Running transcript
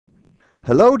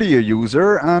Hello dear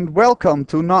user, and welcome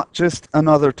to not just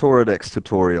another Toradex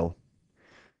tutorial.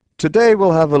 Today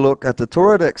we'll have a look at the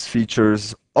Toradex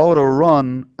features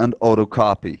AutoRun and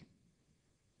AutoCopy.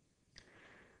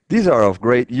 These are of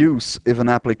great use if an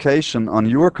application on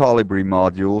your Colibri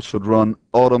module should run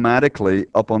automatically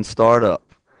upon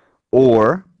startup,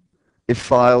 or if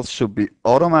files should be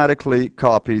automatically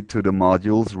copied to the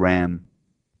module's RAM.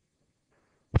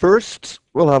 First,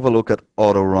 we'll have a look at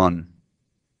AutoRun.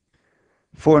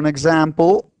 For an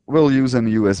example, we'll use an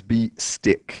USB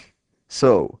stick.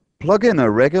 So, plug in a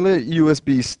regular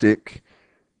USB stick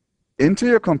into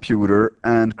your computer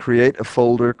and create a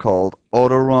folder called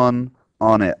AutoRun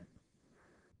on it.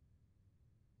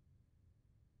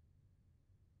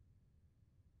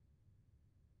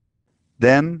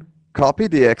 Then, copy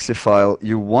the exe file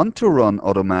you want to run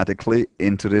automatically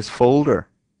into this folder.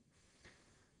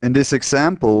 In this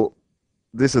example,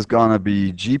 this is gonna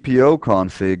be GPO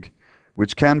config,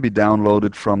 which can be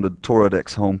downloaded from the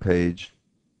Toradex homepage.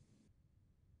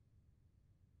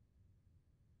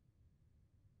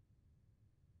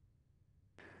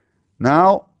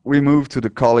 Now we move to the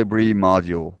Colibri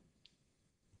module.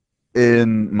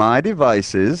 In My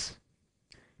Devices,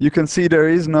 you can see there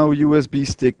is no USB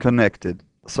stick connected.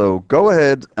 So go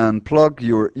ahead and plug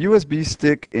your USB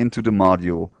stick into the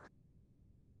module.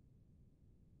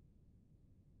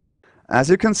 As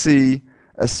you can see,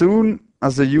 as soon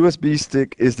as the USB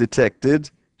stick is detected,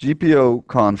 GPO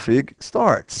config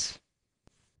starts.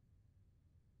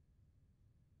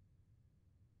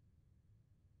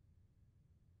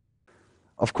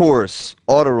 Of course,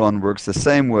 AutoRun works the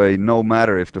same way no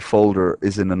matter if the folder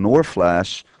is in a NOR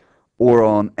flash or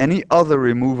on any other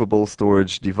removable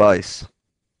storage device.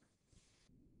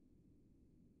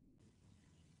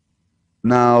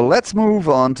 Now let's move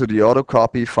on to the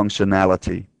AutoCopy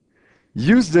functionality.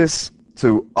 Use this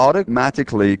to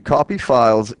automatically copy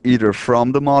files either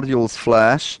from the module's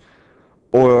flash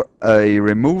or a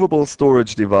removable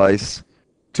storage device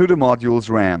to the module's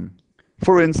RAM.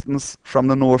 For instance, from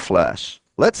the NOR flash.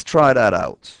 Let's try that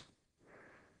out.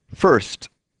 First,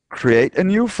 create a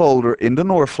new folder in the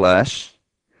NOR flash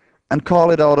and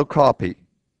call it AutoCopy.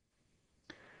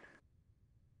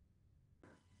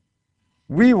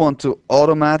 We want to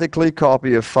automatically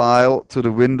copy a file to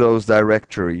the Windows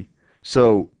directory.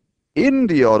 So, in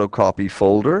the AutoCopy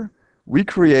folder, we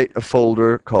create a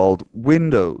folder called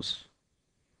Windows.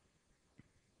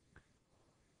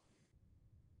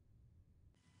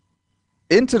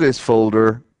 Into this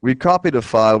folder, we copy the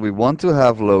file we want to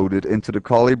have loaded into the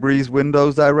Colibri's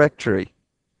Windows directory.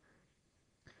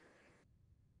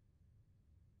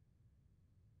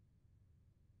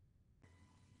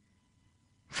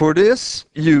 For this,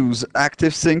 use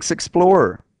ActiveSync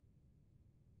Explorer.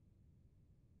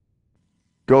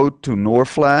 Go to NOR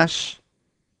flash,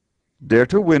 there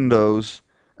to Windows,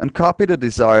 and copy the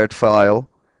desired file,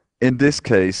 in this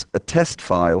case a test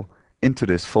file, into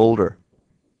this folder.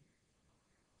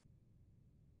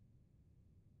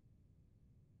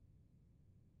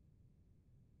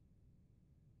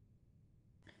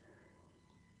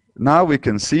 Now we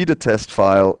can see the test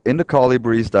file in the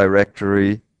Colibri's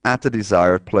directory at the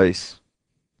desired place.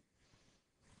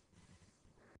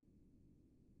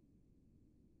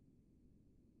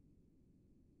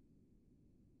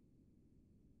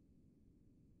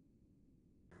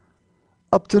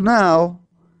 Up to now,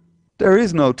 there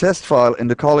is no test file in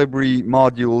the Colibri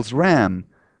module's RAM,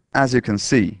 as you can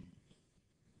see.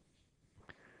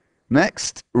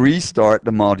 Next, restart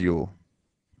the module.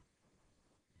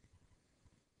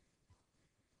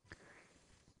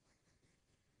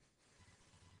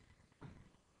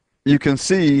 You can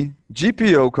see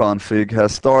GPO config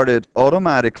has started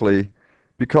automatically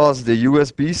because the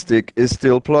USB stick is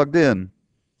still plugged in.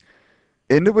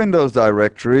 In the Windows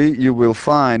directory, you will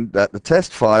find that the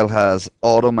test file has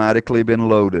automatically been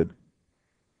loaded.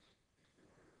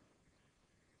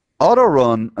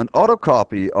 AutoRun and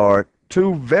AutoCopy are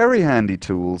two very handy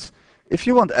tools if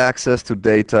you want access to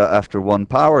data after one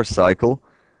power cycle,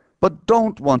 but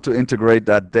don't want to integrate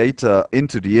that data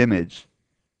into the image.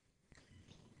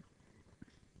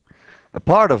 A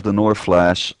part of the NOR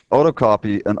flash,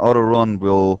 AutoCopy and AutoRun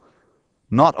will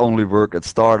not only work at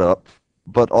startup,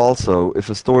 but also if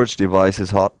a storage device is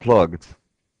hot plugged.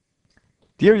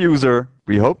 Dear user,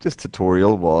 we hope this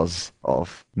tutorial was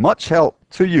of much help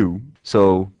to you.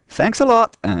 So thanks a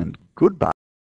lot and goodbye.